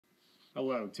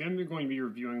Hello, today I'm going to be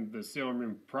reviewing the Sailor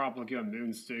Moon Proplica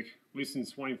Moonstick, released in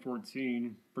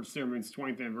 2014 for Sailor Moon's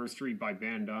 20th anniversary by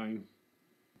Bandai.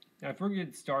 Now, before we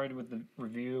get started with the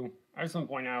review, I just want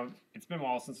to point out it's been a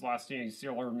while since last seeing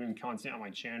Sailor Moon content on my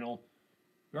channel.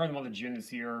 We are in the month of June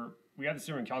this year. We had the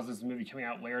Sailor Moon Cosmos movie coming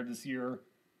out later this year.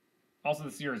 Also,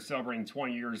 this year is celebrating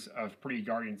 20 years of Pretty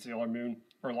Guardian Sailor Moon,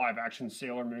 or live action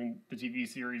Sailor Moon, the TV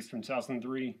series from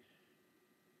 2003.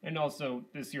 And also,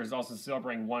 this year is also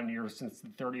celebrating 1 year since the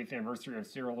 30th anniversary of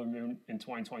Sailor Moon in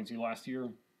 2022 last year.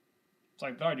 So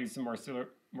I thought I'd do some more Sailor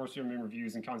Moon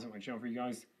reviews and content on my channel for you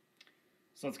guys.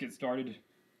 So let's get started.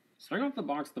 Starting off the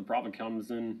box the Proplica comes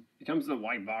in. It comes in a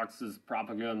white box, there's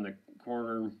Proplica in the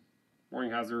corner.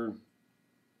 Warning hazard.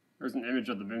 There's an image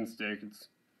of the moonstick. It's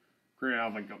created out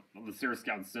of like the Sailor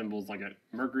Scout symbols, like a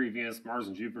Mercury, Venus, Mars,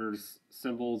 and Jupiter's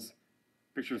symbols.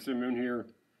 Picture of Sailor Moon here.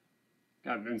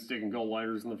 Got moonstick and gold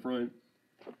lighters in the front.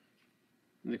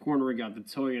 In the corner, we got the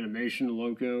Toei Animation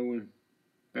logo.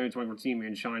 Bandai 2014 made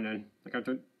in China. I got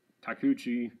the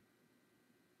Takuchi.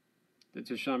 The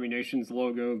Toshami Nations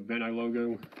logo, Bandai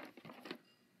logo.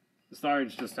 The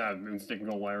sides just have moonstick and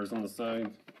gold lighters on the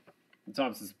side. The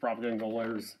top is Proplica and gold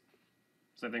lighters.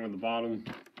 Same thing with the bottom.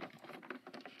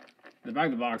 The back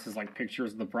of the box is like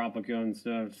pictures of the Proplica and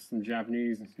stuff, some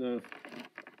Japanese and stuff.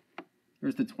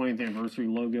 There's the 20th anniversary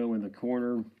logo in the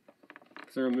corner.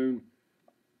 Sailor Moon.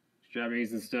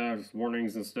 Japanese and stuff,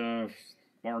 warnings and stuff,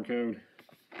 barcode.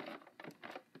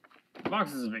 The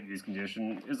box is in mint use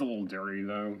condition. It's a little dirty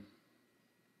though.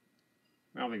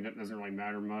 I don't think that doesn't really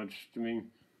matter much to me.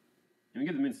 When you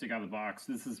get the moonstick out of the box,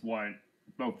 this is what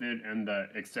both it and the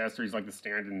accessories like the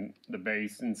stand and the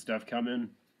base and stuff come in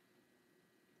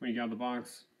when you get out of the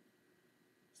box.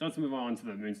 So let's move on to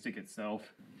the moonstick itself.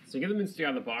 So you get the moonstick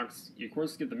out of the box, you of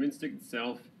course get the moonstick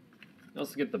itself. You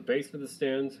also get the base for the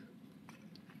stand,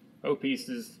 both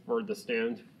pieces for the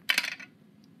stand,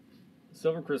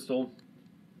 silver crystal,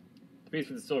 the base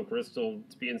for the silver crystal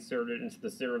to be inserted into the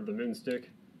center of the moonstick,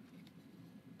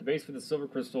 the base for the silver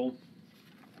crystal,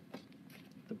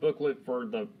 the booklet for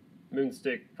the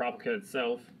moonstick Proplica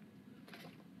itself.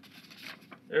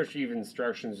 There's even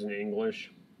instructions in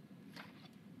English.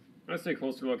 Let's take a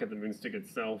closer look at the moonstick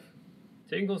itself.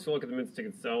 Taking a closer look at the moonstick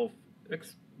itself, it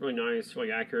looks really nice,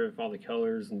 really accurate with all the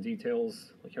colors and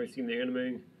details, like how you see in the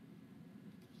anime.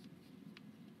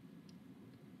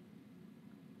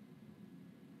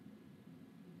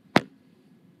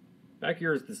 Back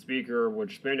here is the speaker,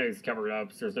 which Bandai is covered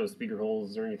up, so there's no speaker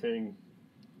holes or anything.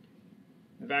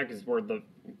 The back is where the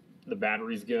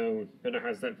batteries go. Bandai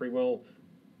has that pretty well.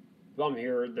 Bottom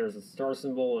here, there's a star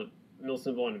symbol, a middle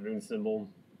symbol, and a moon symbol.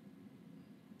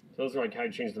 So those are like how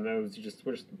you change the modes. You just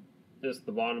switch this to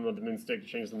the bottom of the moonstick to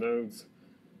change the modes.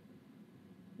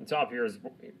 The top here is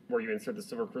where you insert the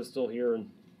silver crystal here, and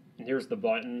here's the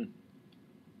button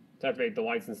to activate the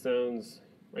lights and sounds.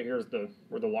 Right here's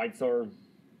where the lights are.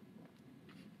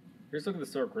 Here's a look at the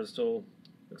silver crystal.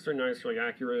 Looks very nice, really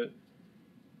accurate.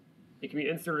 It can be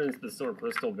inserted into the silver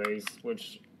crystal base,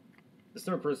 which the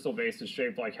silver crystal base is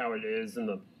shaped like how it is in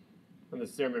the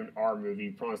Sailor Moon R movie,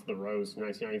 Promise of the Rose from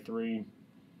 1993.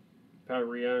 Power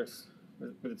reacts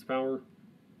with its power.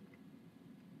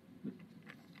 You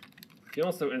can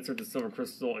also insert the silver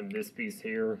crystal in this piece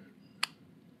here,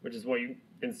 which is what you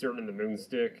insert in the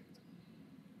moonstick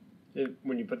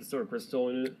when you put the silver crystal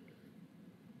in it.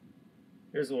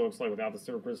 Here's what it looks like without the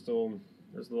silver crystal.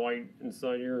 There's the light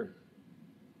inside here.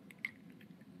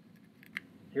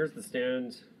 Here's the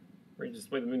stand where you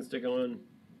display the moonstick on.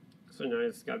 So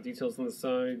nice, it's got details on the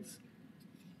sides.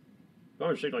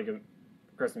 Bottom shaped like a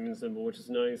crescent moon symbol, which is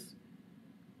nice.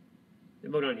 The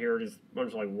book down here is a bunch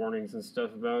of like warnings and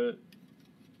stuff about it.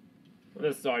 On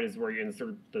this side is where you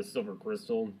insert the silver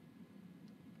crystal.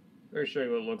 Let me show you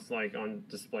what it looks like on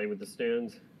display with the stand.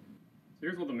 So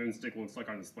here's what the moonstick looks like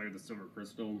on display with the silver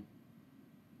crystal.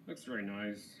 Looks very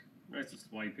nice. Nice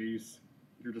display piece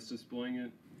if you're just displaying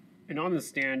it. And on the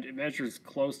stand, it measures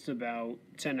close to about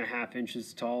 10.5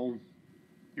 inches tall.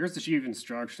 Here's the sheet of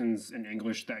instructions in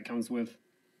English that comes with.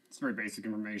 It's very basic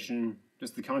information.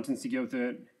 Just the contents you go with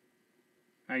it,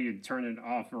 how you turn it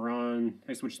off or on, how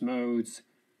you switch modes,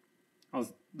 how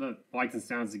the lights and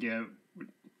sounds you get.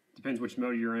 Depends which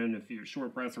mode you're in, if you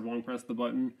short press or long press the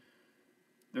button.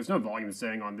 There's no volume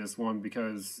setting on this one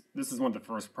because this is one of the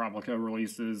first Proplica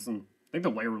releases, and I think the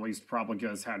later released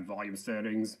Proplicas had volume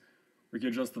settings. We can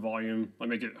adjust the volume, like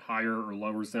make it higher or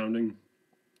lower sounding.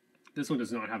 This one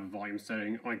does not have a volume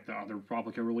setting like the other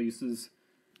Proplica releases.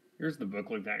 Here's the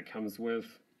booklet that it comes with.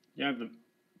 You have the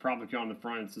Proplica on the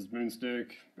front. It says Moonstick,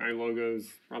 9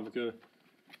 logos, Proplica.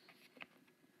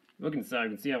 Look inside, you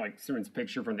can see how, like, Superman's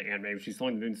picture from the anime. She's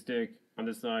holding the moonstick on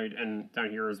this side, and down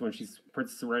here is when she's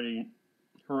Princess ready.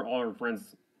 All her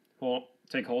friends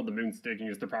take hold of the moonstick and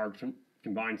use their power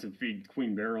combined to defeat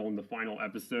Queen Beryl in the final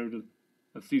episode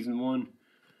of season 1.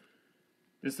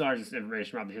 This side is just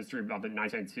information about the history about the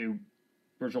 1992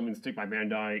 original moonstick by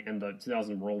Bandai and the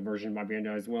 2000 World version by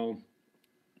Bandai as well.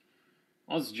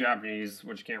 All this is Japanese,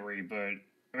 which you can't read, but I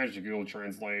managed to Google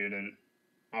translate it.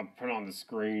 I'll put it on the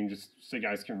screen just so you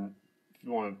guys can, if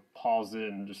you want to pause it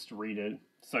and just read it.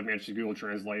 So I managed to Google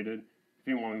translate it. If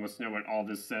anyone wants to know what all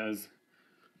this says.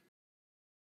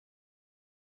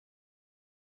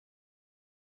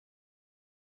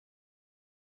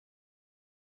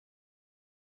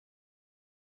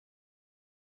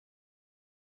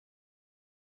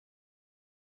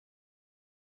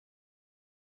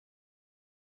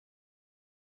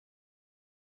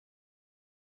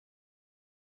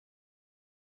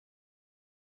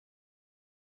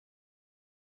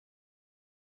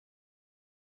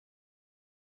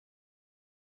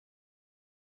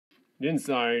 The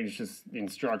inside is just the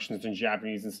instructions in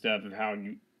Japanese and stuff of how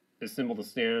you assemble the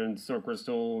stand, solar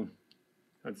crystal,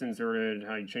 how it's inserted,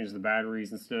 how you change the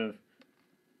batteries and stuff.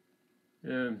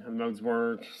 Yeah, how the modes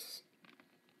work.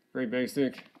 Very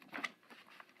basic.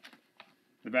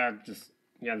 The back just,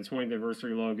 yeah, the 20th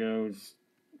anniversary logo, just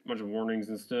a bunch of warnings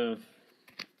and stuff.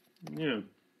 Yeah,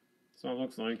 that's what it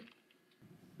looks like.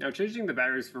 Now, changing the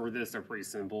batteries for this are pretty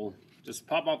simple. Just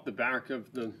pop off the back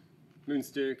of the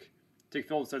moonstick, take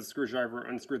Phillips head screwdriver,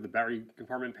 unscrew the battery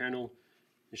compartment panel.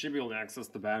 You should be able to access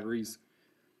the batteries.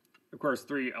 Of course,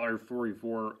 3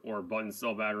 LR44 or button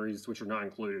cell batteries, which are not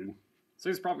included. So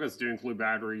these Proplicas do include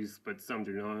batteries, but some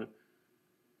do not.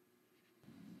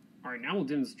 Alright, now we'll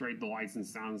demonstrate the lights and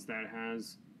sounds that it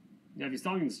has. Now, if you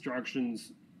saw the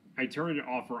instructions, I turn it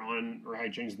off or on, or how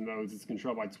you change the modes. It's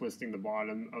controlled by twisting the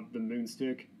bottom of the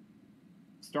moonstick.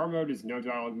 Star mode is no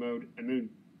dialogue mode, and moon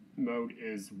mode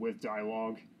is with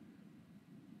dialogue.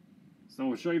 So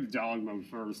we'll show you the dialogue mode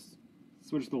first.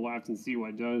 Switch to the left and see what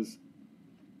it does.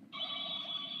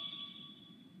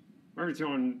 Whenever you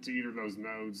turn on to either of those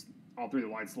modes, all 3 of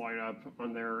the lights light up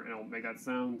on there and it'll make that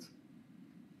sound.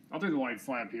 All 3 of the lights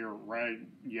light up here, red,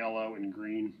 yellow, and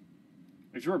green.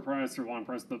 If you short press or long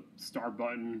press the star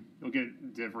button, you'll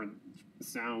get different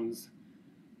sounds.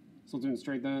 So we'll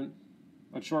demonstrate that.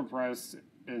 Let's short press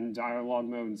in dialogue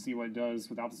mode and see what it does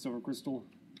without the silver crystal.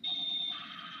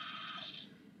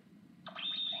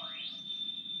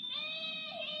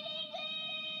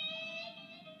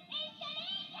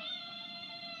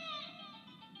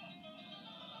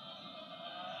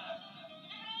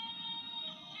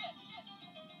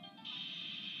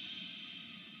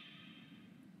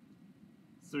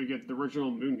 So you get the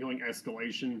original Moon Healing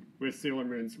Escalation with Sailor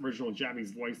Moon's original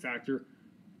Japanese voice actor,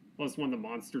 plus one of the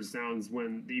monster sounds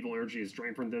when the evil energy is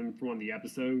drained from them from one of the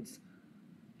episodes.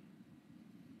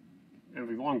 And if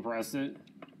we long press it,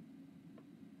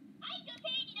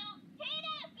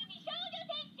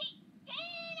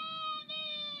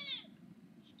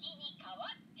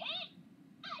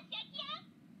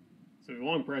 so if we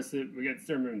long press it, we get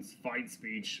Sailor Moon's fight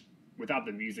speech without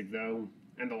the music though,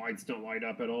 and the lights don't light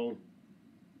up at all.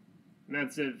 And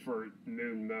that's it for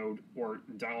moon mode or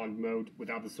dialogue mode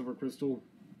without the silver crystal.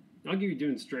 I'll give you a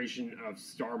demonstration of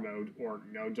star mode or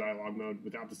no dialogue mode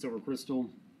without the silver crystal.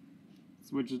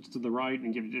 Switch it to the right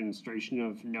and give you a demonstration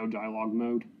of no dialogue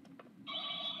mode.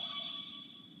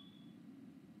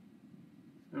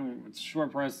 Now let's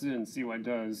short press it and see what it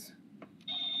does.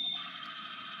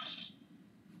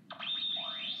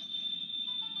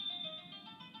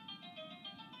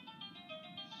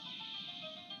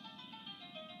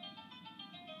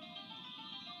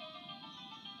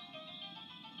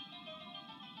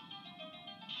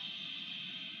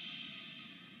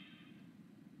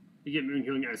 You get Moon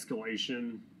Healing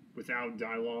Escalation without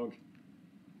dialogue.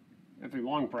 If we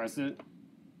long press it,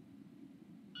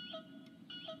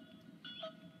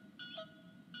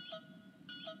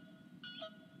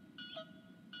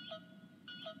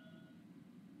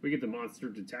 we get the monster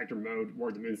detector mode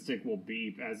where the moonstick will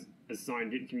beep as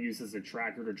assigned. It can be used as a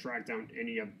tracker to track down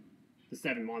any of the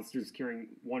 7 monsters carrying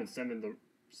 1 of 7 of the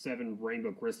 7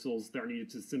 rainbow crystals that are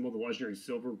needed to assemble the legendary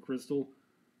silver crystal.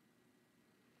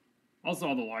 Also,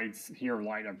 all the lights here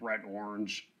light up red and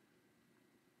orange.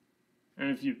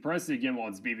 And if you press it again while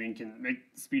it's beeping, you can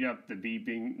speed up the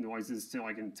beeping noises to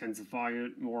like intensify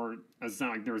it more, as it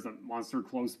sounds like there's a monster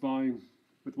close by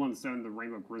with 1 of the 7 of the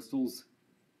rainbow crystals.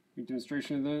 A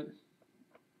demonstration of that.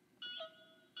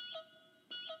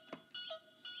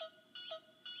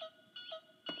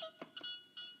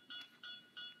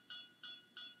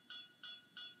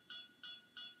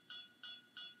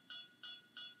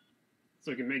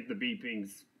 So I can make the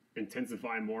beepings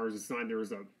intensify more as a sign there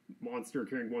was a monster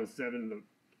carrying 1 of 7 of the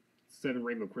 7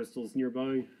 rainbow crystals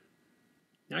nearby.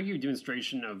 Now I'll give you a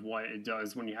demonstration of what it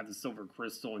does when you have the silver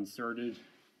crystal inserted.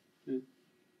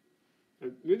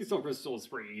 The silver crystal is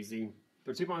pretty easy.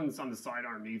 There are 2 buttons on the side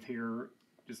underneath here.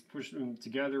 Just push them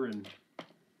together and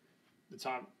the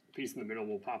top piece in the middle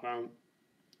will pop out.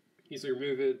 Easily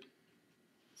remove it.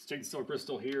 Just take the silver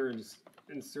crystal here and just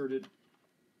insert it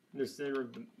in the center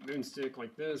of the moonstick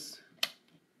like this.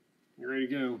 You're ready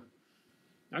to go.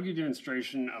 I'll give you a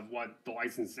demonstration of what the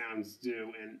lights and sounds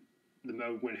do in the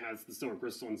mode when it has the silver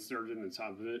crystal inserted in the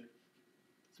top of it.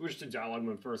 Switch to dialogue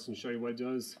mode first and show you what it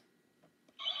does.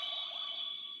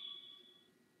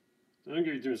 So I'm going to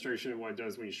give you a demonstration of what it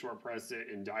does when you short press it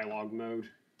in dialogue mode.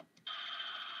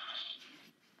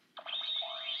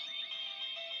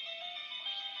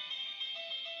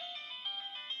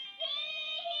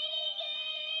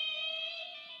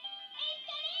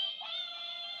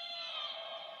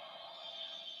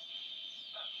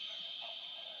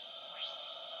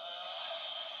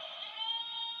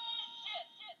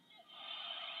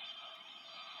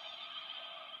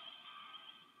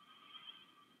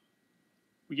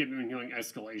 We get moon healing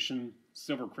escalation,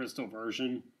 silver crystal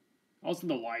version. Also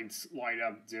the lights light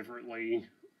up differently,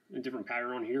 a different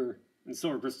pattern on here. And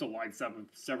silver crystal lights up with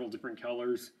several different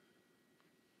colors.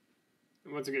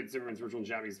 And once again, Zimmerman's original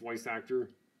Japanese voice actor.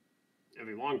 If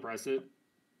we long press it,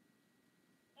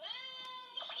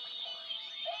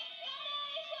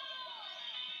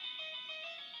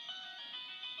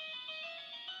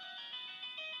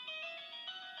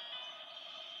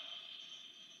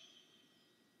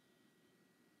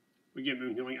 we get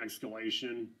moon healing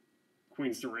escalation,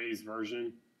 Queen Serenity's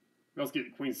version. We also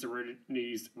get Queen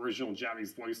Serenity's original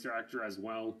Japanese voice actor as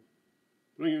well.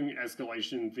 The moon healing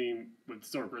escalation theme with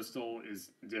silver crystal is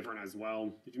different as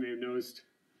well, if you may have noticed.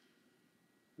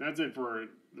 That's it for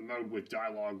the mode with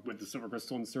dialogue with the silver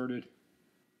crystal inserted.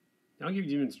 Now I'll give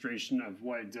you a demonstration of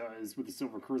what it does with the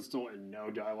silver crystal in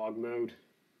no dialogue mode.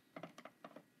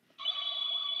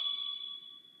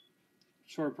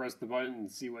 Short press the button and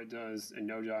see what it does in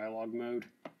no dialogue mode.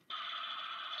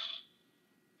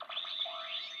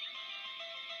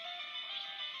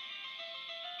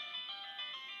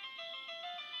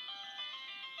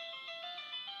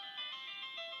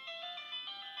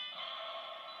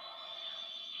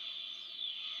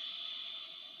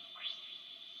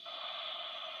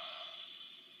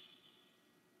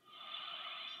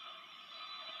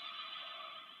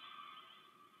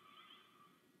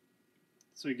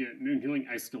 So you get moon healing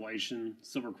escalation,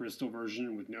 silver crystal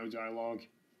version with no dialogue.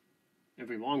 If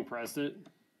we long press it,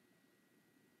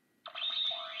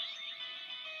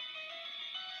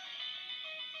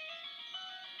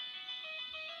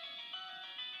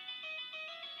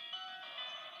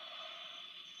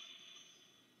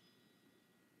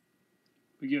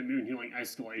 we get moon healing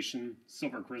escalation,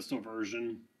 silver crystal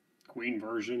version, queen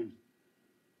version.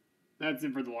 That's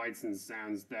it for the lights and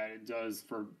sounds that it does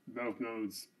for both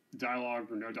modes. Dialogue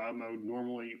or no dialogue mode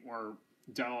normally, or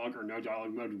dialogue or no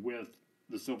dialogue mode with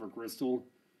the silver crystal.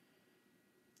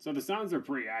 So the sounds are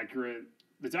pretty accurate.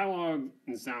 The dialogue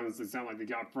and sounds that sound like they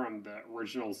got from the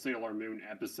original Sailor Moon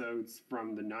episodes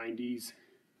from the 90s.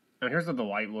 Now here's what the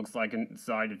light looks like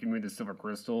inside if you move the silver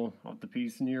crystal off the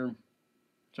piece in here.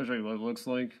 I'll show you what it looks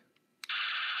like.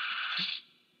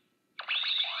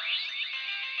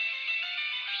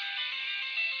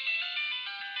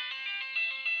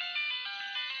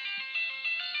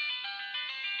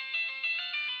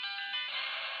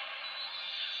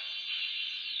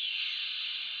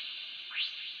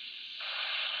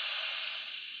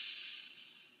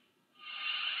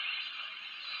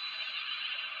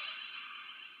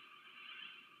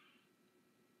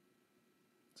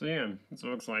 So yeah, that's what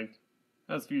it looks like.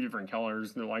 It has a few different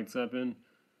colors the lights up in.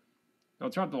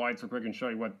 I'll turn off the lights real quick and show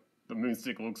you what the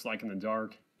moonstick looks like in the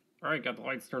dark. Alright, got the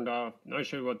lights turned off. Now I'll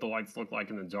show you what the lights look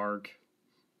like in the dark.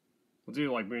 We'll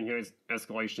do like moon healing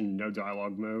escalation, no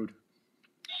dialogue mode.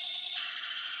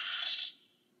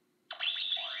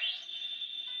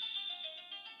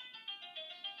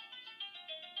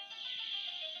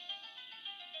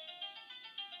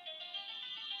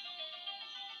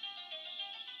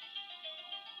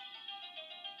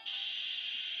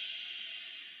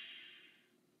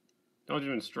 I'll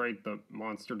demonstrate the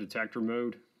monster detector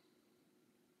mode.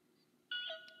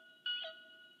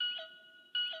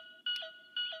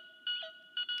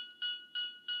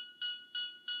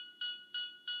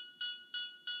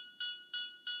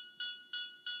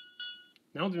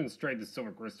 Now I'll demonstrate the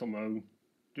silver crystal mode.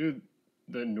 Do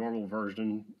the normal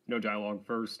version, no dialogue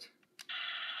first.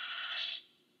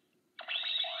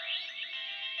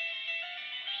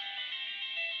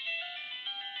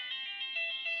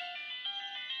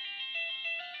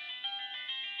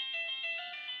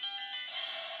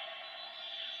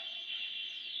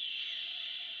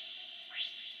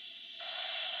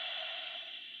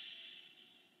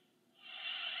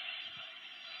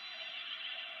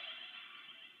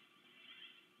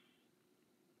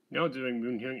 Now doing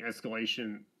moon healing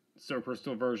escalation, Soul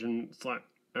Crystal version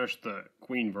slash the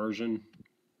Queen version.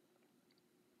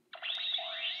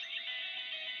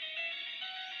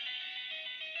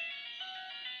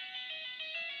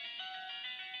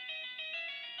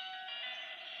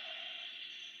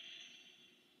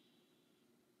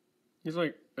 It's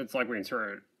like when you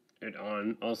turn it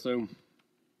on also.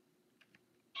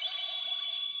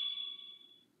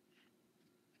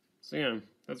 So yeah,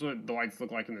 that's what the lights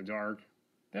look like in the dark.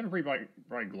 They have a pretty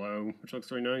bright glow, which looks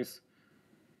really nice.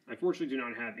 I fortunately do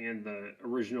not have any of the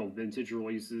original vintage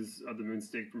releases of the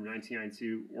Moonstick from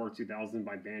 1992 or 2000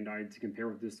 by Bandai to compare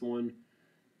with this one,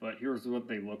 but here's what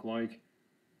they look like.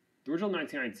 The original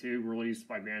 1992 release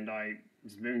by Bandai,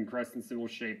 its moon crescent symbol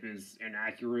shape is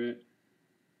inaccurate.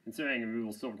 Instead of having a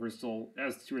removable silver crystal, it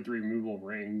has 2 or 3 removable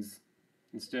rings.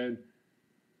 Instead,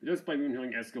 it does play Moon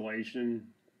Healing Escalation,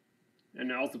 and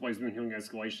it also plays Moon Healing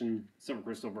Escalation, Silver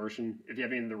Crystal version, if you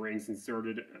have any of the rings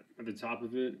inserted at the top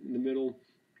of it, in the middle.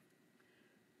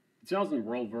 The 2000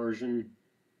 World version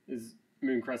is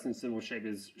Moon Crescent symbol shape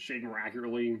is shaped more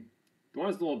accurately. The one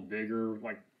is a little bigger,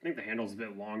 like, I think the handle's a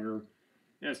bit longer.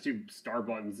 It has 2 star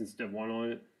buttons instead of 1 on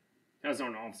it. It has an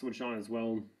on-off switch on as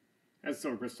well. It has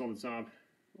Silver Crystal at the top,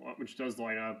 which does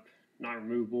light up, not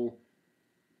removable.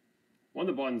 One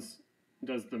of the buttons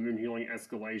does the Moon Healing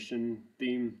Escalation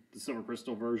theme, the Silver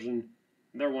Crystal version.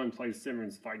 The other one plays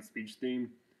Simran's Fight Speech theme.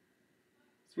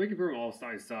 So we compare them all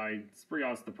side to side. It's pretty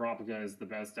obvious the Proplica is the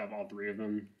best out of all 3 of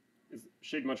them. It's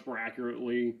shaped much more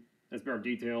accurately, has better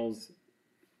details,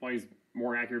 plays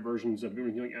more accurate versions of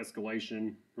Moon Healing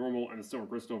Escalation, normal, and the Silver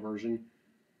Crystal version.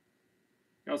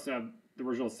 You also have the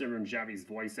original Simran Japanese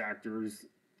voice actors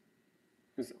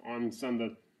on some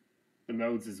of the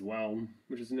modes as well,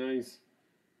 which is nice.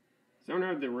 So I don't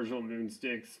have the original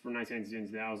Moonsticks from 1992 and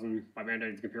 2000 by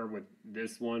Bandai to compare with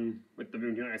this one, with the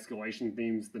Moon Healing Escalation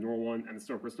themes, the normal one, and the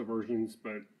Silver Crystal versions,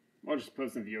 but I'll just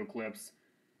put some video clips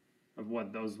of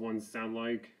what those ones sound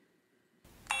like.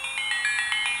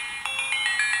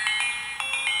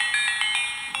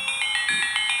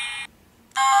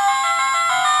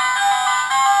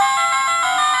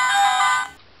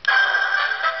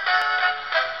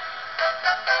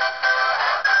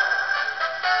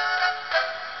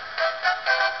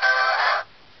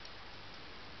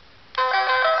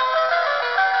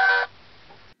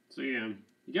 So yeah,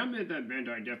 you gotta admit that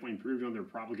Bandai definitely improved on their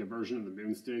Proplica version of the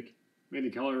Moonstick. Made the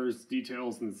colors,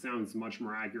 details, and the sounds much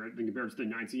more accurate than compared to the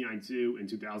 1992 and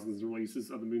 2000s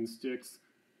releases of the Moonsticks.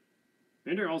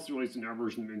 Bandai also released another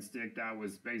version of the Moonstick that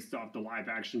was based off the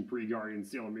live-action pre-Guardian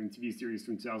Sailor Moon TV series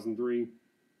from 2003.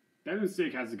 That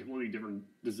Moonstick has a completely different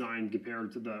design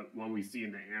compared to the one we see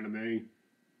in the anime.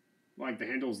 Like, the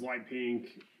handle's light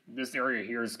pink, this area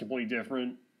here is completely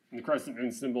different, and the crescent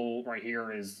moon symbol right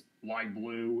here is light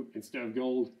blue instead of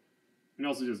gold, and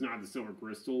also does not have the silver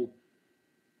crystal.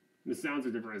 And the sounds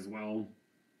are different as well.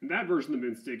 And that version of the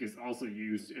Moonstick is also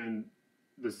used in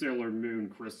the Sailor Moon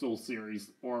Crystal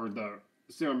series, or the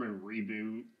Sailor Moon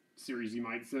Reboot series, you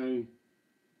might say.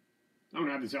 I don't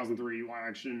have the 2003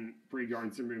 live-action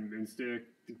pre-Guardian Sailor Moon Moonstick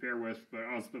to compare with, but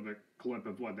I'll just put a clip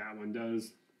of what that one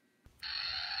does.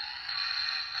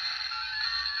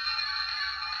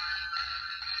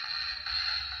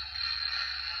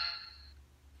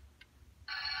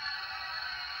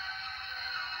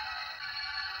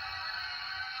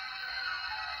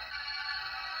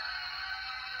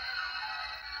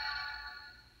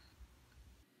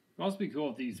 It would also be cool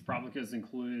if these Proplicas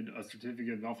included a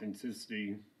certificate of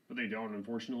authenticity, but they don't,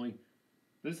 unfortunately.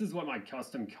 This is what my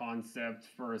custom concept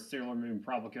for a Sailor Moon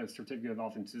Proplica certificate of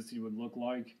authenticity would look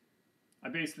like. I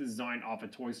based the design off a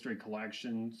Toy Story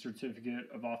Collection certificate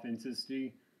of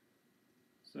authenticity.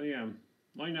 So yeah,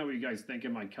 let me know what you guys think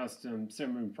of my custom Sailor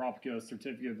Moon Proplica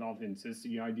certificate of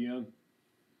authenticity idea.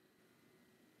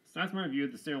 So that's my review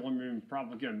of the Sailor Moon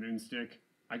Proplica Moonstick.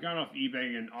 I got it off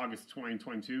eBay in August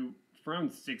 2022 for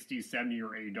around $60, $70,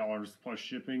 or $80 plus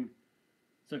shipping.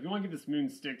 So if you want to get this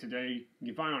Moonstick today, you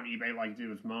can find it on eBay like you did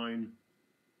with mine.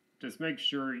 Just make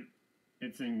sure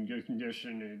it's in good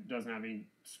condition, it doesn't have any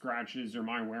scratches or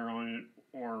my wear on it,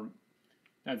 or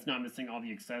that's not missing all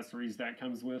the accessories that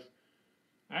comes with.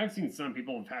 I have seen some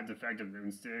people have had defective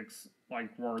Moonsticks,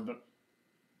 like where you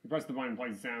press the button and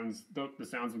play the sounds, the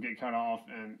sounds would get cut off,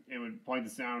 and it would play the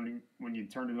sound when you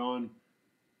turned it on.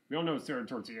 We all know Sarah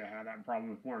Tortilla had that problem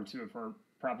with 1 or 2 of her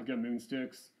Proplica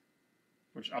Moonsticks,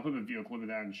 which I'll put a video clip of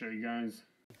that and show you guys.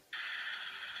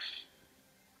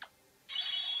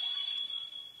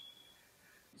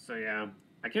 So yeah,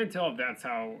 I can't tell if that's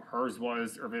how hers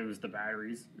was or if it was the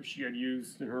batteries she had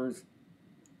used in hers.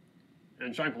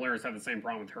 And Shine Polaris had the same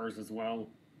problem with hers as well.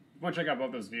 you want to check out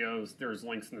both those videos, there's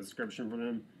links in the description for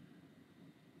them.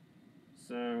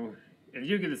 So, if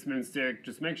you get this moonstick,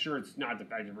 just make sure it's not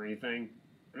defective or anything.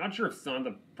 I'm not sure if some of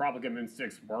the Proplica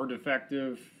moonsticks were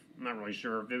defective. I'm not really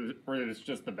sure if it was, or it was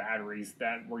just the batteries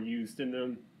that were used in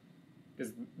them.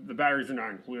 Because the batteries are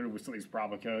not included with some of these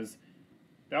Proplicas.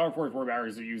 The R44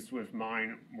 batteries that used with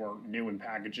mine were new in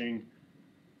packaging.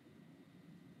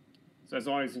 So as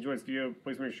always, enjoy this video.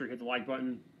 Please make sure you hit the like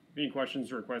button. If you have any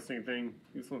questions or request anything,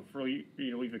 please feel free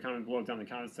to leave a comment below down in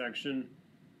the comment section.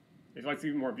 If you'd like to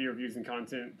see more video reviews and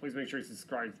content, please make sure you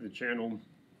subscribe to the channel.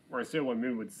 Or as Sailor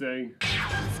Moon would say,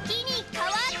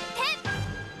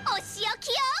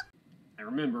 and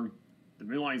remember, the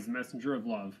moonlight is the messenger of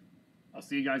love. I'll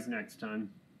see you guys next time.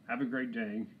 Have a great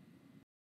day.